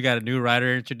 episodes, we got a new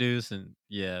writer introduced, and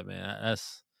yeah, man,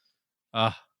 that's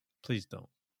please don't.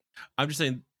 I'm just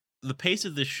saying the pace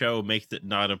of this show makes it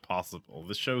not impossible.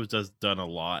 The show has done a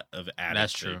lot of added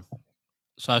That's things. true.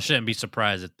 So I shouldn't be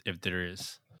surprised if there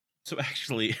is. So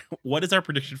actually, what is our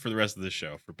prediction for the rest of the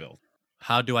show for Build?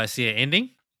 How do I see it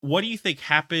ending? What do you think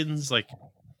happens? Like,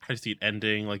 how do you see it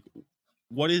ending? Like,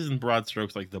 what is in broad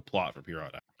strokes like the plot from here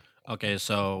on out? Okay,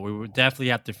 so we would definitely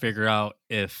have to figure out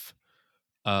if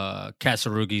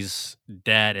Katsurugi's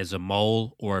dad is a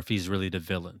mole or if he's really the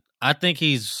villain. I think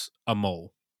he's a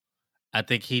mole. I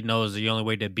think he knows the only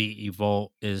way to beat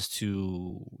Evolt is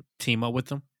to team up with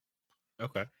him.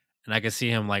 Okay. And I can see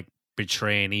him like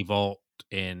betraying Evolt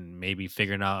and maybe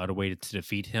figuring out a way to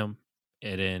defeat him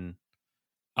and then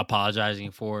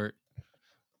apologizing for it.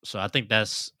 So I think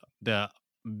that's the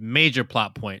major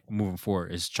plot point moving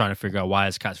forward, is trying to figure out why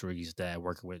is Katsurugi's dad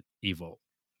working with Evolt.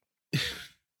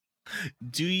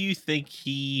 Do you think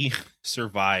he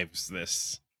survives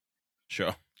this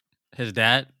show? His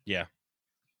dad? Yeah.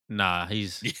 Nah,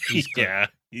 he's Yeah.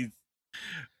 He's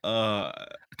I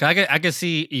can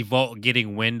see Evolt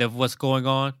getting wind of what's going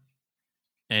on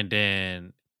and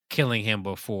then killing him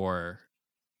before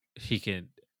he can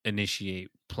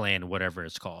initiate plan whatever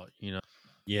it's called, you know.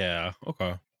 yeah.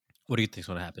 Okay. What do you think's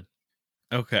gonna happen?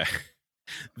 Okay.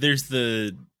 There's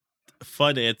the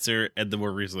fun answer and the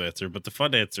more reasonable answer, but the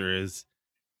fun answer is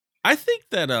I think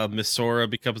that Misora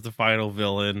becomes the final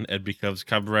villain and becomes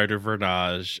Kamen Rider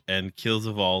Vernage and kills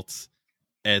Evolts,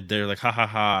 and they're like, ha ha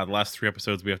ha, the last 3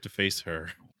 episodes we have to face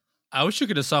her. I wish you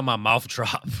could have saw my mouth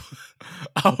drop.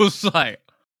 I was like,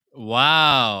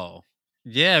 wow.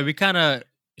 Yeah, she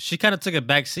kind of took a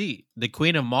back seat. The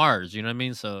Queen of Mars, you know what I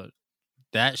mean? So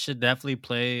that should definitely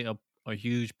play a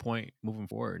huge point moving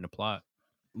forward in the plot.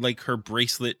 Like her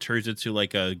bracelet turns into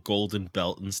like a golden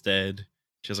belt instead.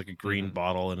 She has like a green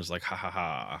bottle and is like, ha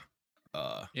ha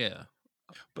ha. Yeah.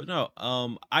 But no,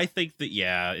 I think that,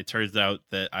 yeah, it turns out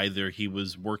that either he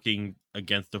was working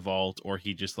against Evolve or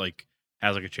he just like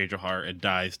has like a change of heart and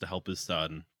dies to help his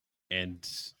son. And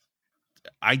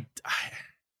I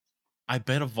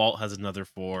bet Evolve has another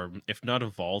form. If not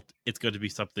Evolve, it's going to be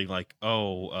something like,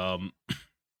 some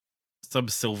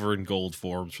silver and gold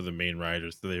forms for the main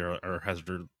riders. So they are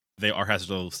Hazard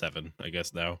level 7, I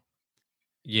guess now.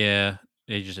 Yeah,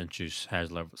 they just introduced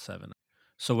Hazard level 7.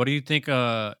 So what do you think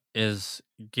is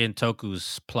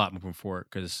Gentoku's plot moving forward?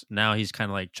 Because now he's kind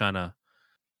of like trying to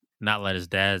not let his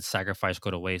dad's sacrifice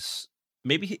go to waste.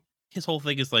 Maybe his whole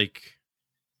thing is like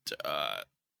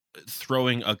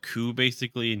throwing a coup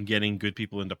basically and getting good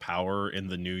people into power in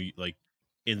the newly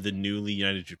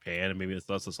united Japan. And maybe it's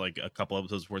just like a couple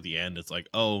episodes before the end. It's like,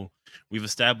 oh, we've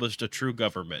established a true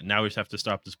government. Now we just have to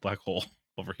stop this black hole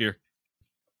over here.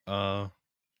 Yeah.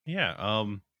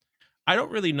 I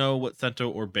don't really know what Sento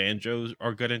or Banjo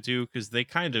are gonna do because they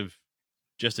kind of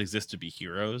just exist to be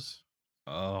heroes.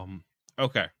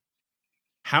 Okay.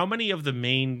 How many of the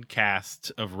main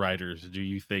cast of writers do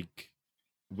you think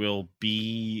will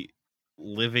be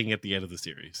living at the end of the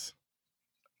series?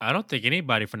 I don't think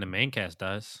anybody from the main cast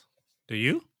does. Do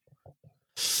you?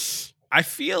 I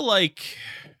feel like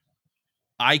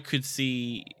I could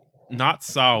see not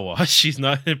Sawa. She's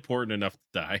not important enough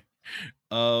to die.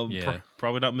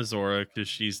 Probably not Mizora because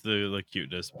she's the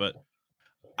cuteness, but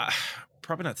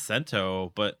probably not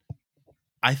Sento. But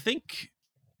I think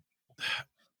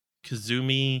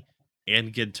Kazumi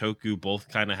and Gentoku both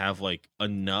kind of have like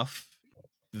enough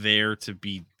there to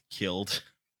be killed.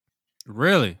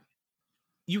 Really?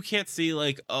 You can't see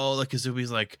like, oh, like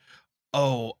Kazumi's like,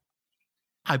 oh,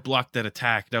 I blocked that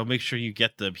attack. Now make sure you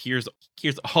get them. Here's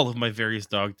all of my various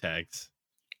dog tags.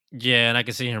 Yeah, and I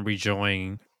can see him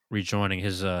rejoining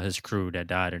his crew that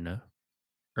died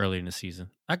early in the season.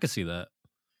 I could see that.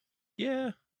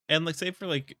 Yeah, and like say for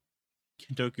like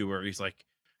Gentoku where he's like,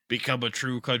 become a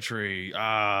true country.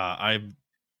 I'm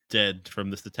dead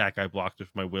from this attack I blocked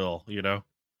with my will. You know.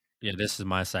 Yeah, this is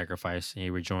my sacrifice. And he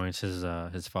rejoins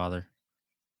his father.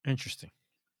 Interesting.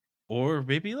 Or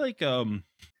maybe like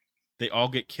they all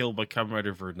get killed by Kamen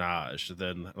Rider Vernage,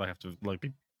 then like have to like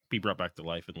be brought back to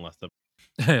life in the last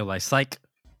episode. Like psych.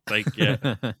 like,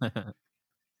 yeah.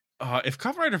 If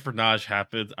Kamen Rider Vernage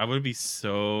happens, I'm gonna be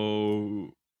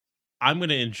so. I'm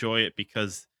gonna enjoy it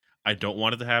because I don't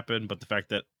want it to happen, but the fact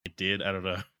that it did, I don't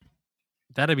know.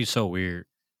 That'd be so weird.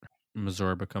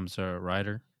 Mazora becomes a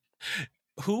rider.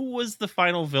 Who was the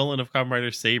final villain of Kamen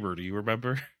Rider Saber? Do you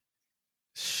remember?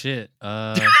 Shit.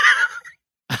 I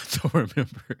don't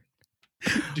remember.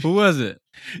 Who was it?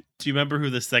 Do you remember who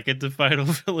the second to final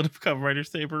villain of Kamen Rider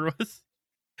Saber was?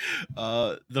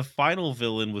 The final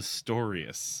villain was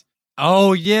Storius.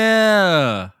 Oh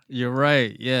yeah, you're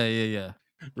right. Yeah.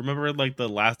 Remember in like the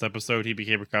last episode he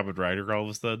became a Kamen Rider all of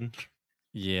a sudden?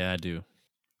 Yeah, I do.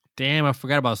 Damn, I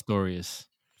forgot about Storius.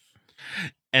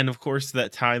 And of course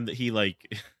that time that he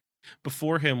like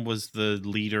before him was the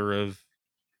leader of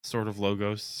sort of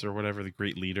Logos or whatever, the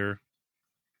great leader.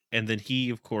 And then he,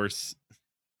 of course,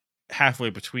 halfway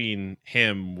between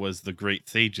him was the Great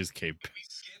Sages cape.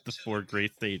 The 4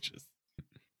 Great Sages.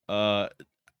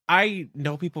 I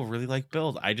know people really like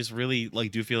Build. I just really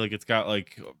like do feel like it's got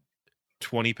like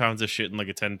 20 pounds of shit in like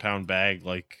a 10-pound bag.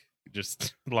 Like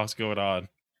just lots going on.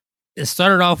 It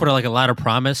started off with like a lot of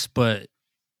promise, but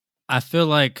I feel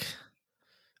like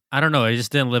I don't know. It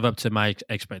just didn't live up to my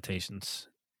expectations,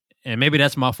 and maybe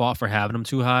that's my fault for having them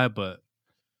too high. But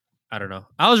I don't know.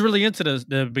 I was really into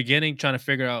the beginning, trying to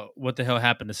figure out what the hell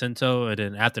happened to Sento, and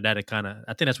then after that, I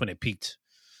think that's when it peaked.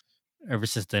 Ever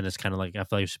since then, it's kind of like I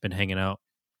feel like it's been hanging out.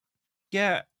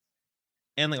 Yeah.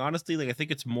 And like honestly, like I think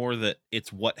it's more that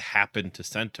it's what happened to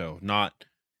Sento, not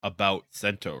about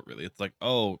Sento really. It's like,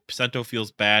 oh, Sento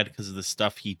feels bad because of the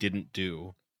stuff he didn't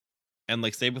do. And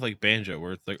like same with like Banjo,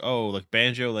 where it's like, oh, like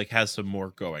Banjo like has some more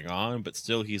going on, but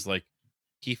still he's like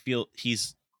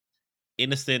he's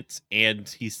innocent and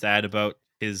he's sad about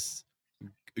his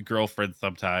girlfriend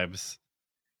sometimes,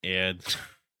 and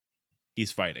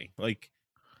he's fighting. Like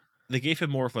they gave him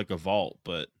more of like a vault,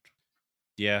 but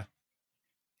yeah,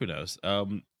 who knows?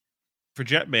 For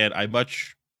Jetman, I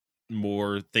much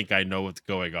more think I know what's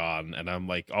going on, and I'm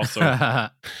like also,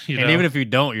 And even if you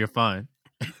don't, you're fine.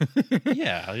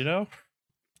 yeah, you know.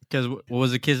 Because what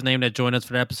was the kid's name that joined us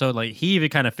for the episode? Like he even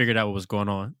kind of figured out what was going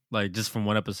on, like just from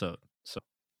one episode. So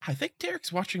I think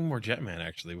Derek's watching more Jetman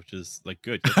actually, which is like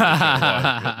good. he's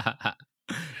like,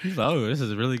 "Oh, this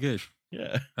is really good."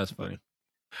 Yeah, That's funny.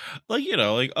 Like you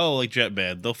know, like oh, like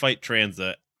Jetman, they'll fight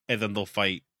Transit, and then they'll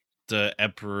fight the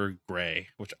Emperor Grey,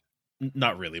 which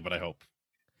not really, but I hope.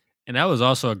 And that was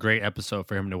also a great episode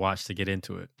for him to watch to get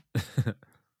into it.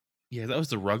 Yeah, that was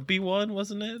the rugby one,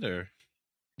 wasn't it? Or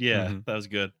yeah, that was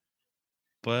good.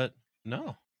 But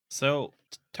no. So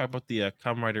talk about the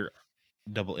Kamen Rider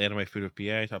double anime food of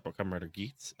PA. Talk about Kamen Rider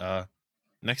Geats.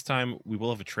 Next time we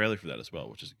will have a trailer for that as well,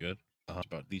 which is good.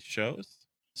 About these shows.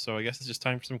 So I guess it's just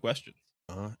time for some questions.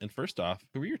 And first off,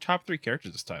 who are your top 3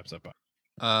 characters this time, Senpai?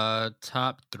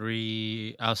 Top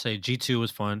 3, I'll say G2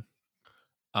 was fun.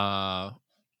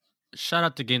 Shout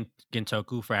out to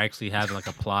Gintoku for actually having like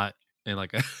a plot and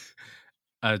like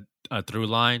a through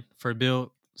line for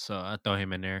build. So I throw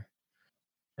him in there.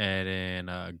 And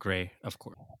then Gray, of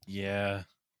course. Yeah.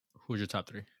 Who's your top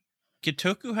 3?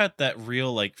 Kitoku had that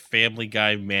real like Family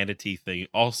Guy manatee thing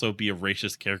also be a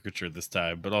racist caricature this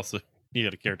time, but also he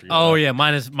had a character. Oh yeah,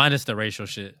 minus the racial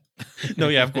shit. No,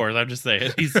 yeah, of course. I'm just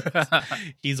saying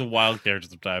he's a wild character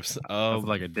sometimes.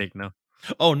 Like a dick, no.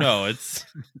 Oh no, it's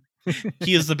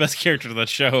he is the best character of that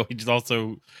show. He just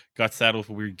also got saddled with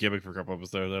a weird gimmick for a couple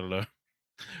episodes. I don't know.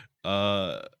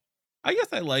 I guess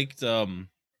I liked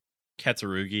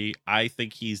Katsurugi. I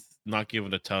think he's not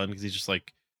given a ton because he's just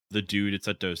like the dude at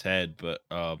Sento's head, but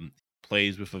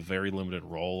plays with a very limited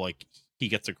role. Like he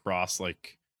gets across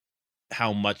like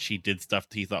how much he did stuff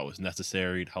that he thought was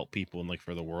necessary to help people and like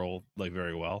for the world like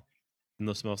very well in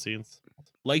those small scenes.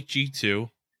 Like G2,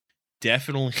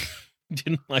 definitely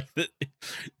didn't like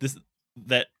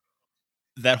that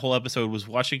whole episode was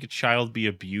watching a child be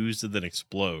abused and then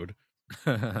explode.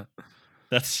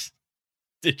 That's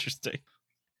interesting.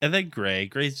 And then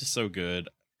Gray's just so good.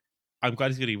 I'm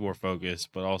glad he's getting more focused,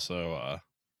 but also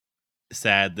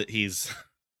sad that he's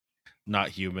not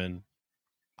human.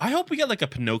 I hope we get like a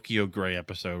Pinocchio Gray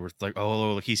episode where it's like,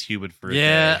 oh, like he's human for a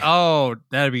day. Oh,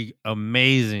 that'd be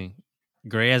amazing.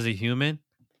 Gray as a human.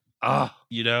 Oh,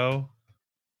 you know,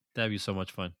 that'd be so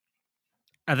much fun.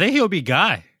 I think he'll be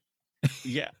Guy.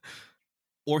 Yeah.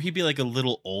 Or he'd be like a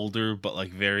little older, but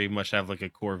like very much have like a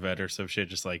Corvette or some shit,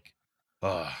 just like,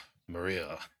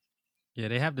 Maria. Yeah,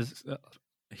 they have this.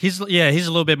 He's a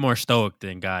little bit more stoic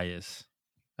than Guy is.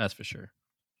 That's for sure.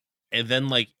 And then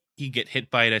like he get hit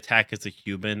by an attack as a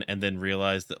human, and then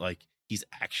realize that like he's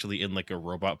actually in like a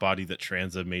robot body that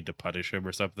Transa made to punish him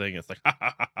or something. It's like, ha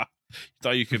ha ha! You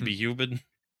thought you could be human?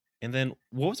 And then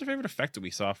what was your favorite effect that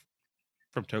we saw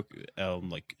from Toku?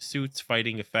 Like suits,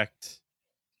 fighting effect.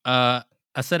 I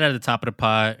said at the top of the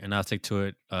pod, and I'll stick to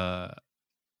it.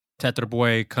 Tetra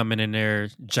Boy coming in there,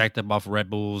 jacked up off Red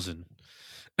Bulls and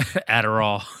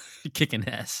Adderall, kicking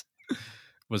ass.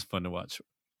 Was fun to watch.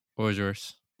 What was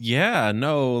yours? Yeah,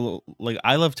 no, like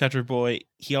I love Tetra Boy.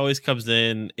 He always comes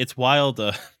in. It's wild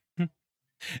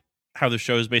how the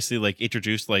show is basically like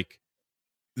introduced like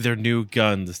their new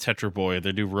gun, this Tetra Boy,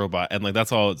 their new robot, and like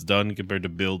that's all it's done compared to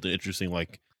build introducing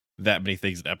like that many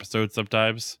things in episodes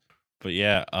sometimes. But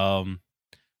yeah,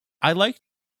 I like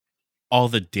all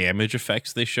the damage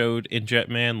effects they showed in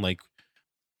Jetman, like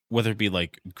whether it be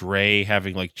like Gray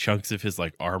having like chunks of his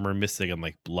like armor missing and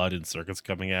like blood and circuits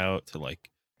coming out, to like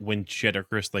when Jet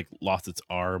Icarus like lost its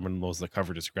arm and was like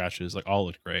covered in scratches, like all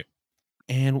looked great.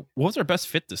 And what was our best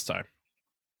fit this time?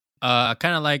 I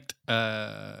kind of liked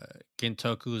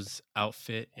Gintoku's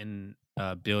outfit in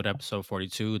Build episode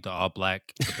 42, the all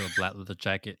black with the black leather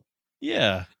jacket.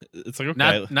 Yeah, it's like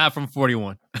okay, Not from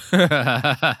 41.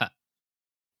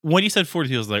 When you said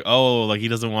 42, I was like, oh, like he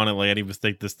doesn't want to like any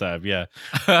mistake this time. Yeah,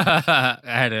 I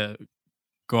had to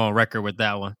go on record with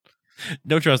that one.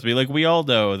 No, trust me. Like we all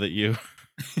know that you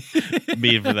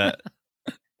mean for that.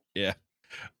 Yeah.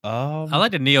 I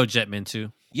like the Neo Jetmen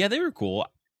too. Yeah, they were cool.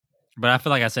 But I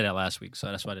feel like I said that last week, so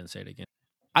that's why I didn't say it again.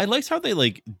 I liked how they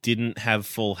like didn't have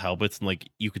full helmets and like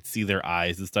you could see their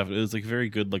eyes and stuff. It was like very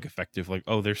good, like effective. Like,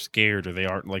 oh, they're scared or they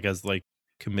aren't like as like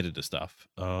committed to stuff.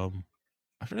 I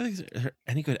don't think there's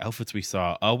any good outfits we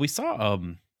saw. We saw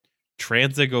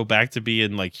Tranza go back to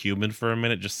being like human for a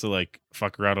minute just to like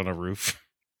fuck around on a roof.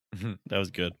 That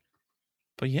was good.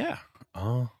 But yeah,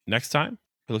 next time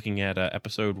we're looking at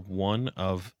episode 1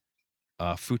 of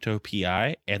Futo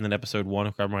PI and then episode 1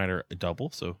 of Kamen Rider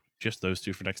Double. So just those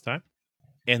two for next time.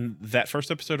 And that first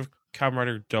episode of Kamen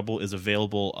Rider Double is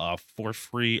available for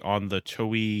free on the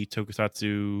Toei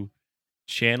Tokusatsu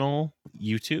channel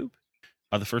YouTube.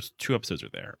 The first 2 episodes are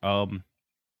there.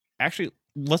 Actually,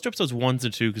 let's do episodes 1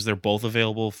 and 2 because they're both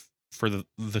available for the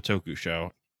Toku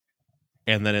show.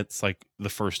 And then it's like the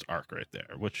first arc right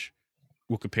there, which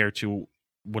will compare to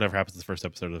whatever happens in the first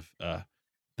episode of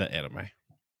that anime.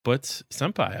 But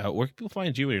Senpai, where can people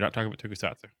find you when you're not talking about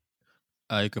Tokusatsu?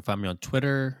 You can find me on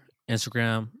Twitter,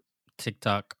 Instagram,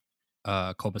 TikTok,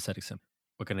 Copacetic.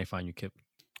 Where can they find you, Kip?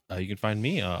 You can find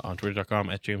me on twitter.com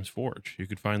at James Forge. You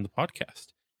can find the podcast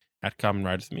at Kamen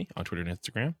Rider with me on Twitter and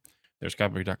Instagram. There's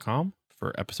KamenRider.com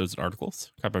for episodes and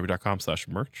articles.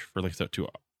 KamenRider.com/merch for links out to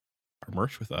our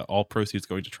merch with all proceeds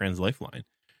going to Trans Lifeline.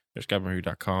 There's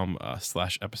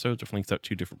KamenRider.com/episodes with links out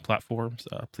to different platforms.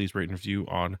 Please rate and review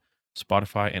on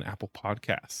Spotify and Apple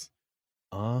Podcasts.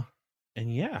 And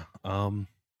yeah,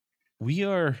 we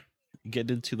are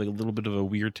getting into like a little bit of a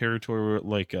weird territory where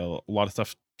like a lot of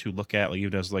stuff to look at, like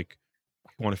even as like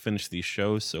we want to finish these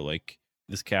shows, so like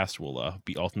this cast will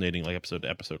be alternating like episode to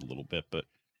episode a little bit, but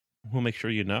we'll make sure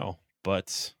you know.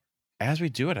 But as we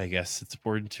do it, I guess it's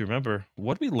important to remember,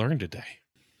 what did we learn today?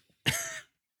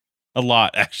 A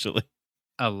lot, actually.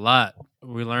 A lot.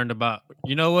 We learned about,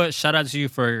 you know what? Shout out to you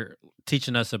for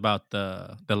teaching us about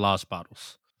the lost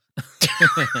bottles.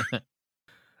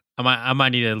 I might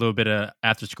need a little bit of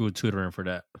after school tutoring for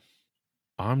that.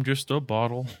 I'm just a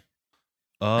bottle.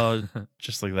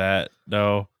 Just like that.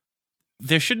 No.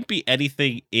 There shouldn't be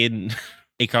anything in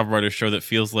a Kamen Rider show that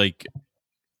feels like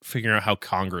figuring out how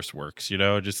Congress works, you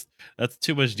know? Just that's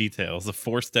too much detail. It's a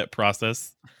 4-step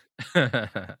process.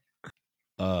 But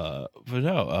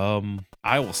no,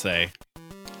 I will say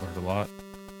learned a lot.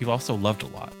 You've also loved a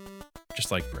lot.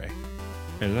 Just like Gray.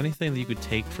 If there's anything that you could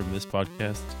take from this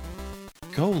podcast,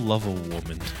 go love a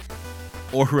woman.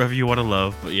 Or whoever you want to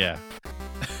love, but yeah.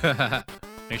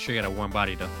 Make sure you got a warm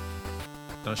body though.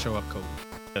 Don't show up cold.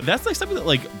 That's like something that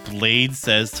like Blade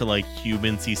says to like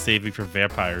humans he's saving for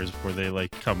vampires before they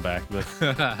like come back. Like,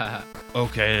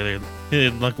 okay,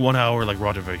 in like 1 hour, like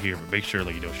Roger over here, but make sure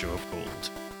like you don't show up cold.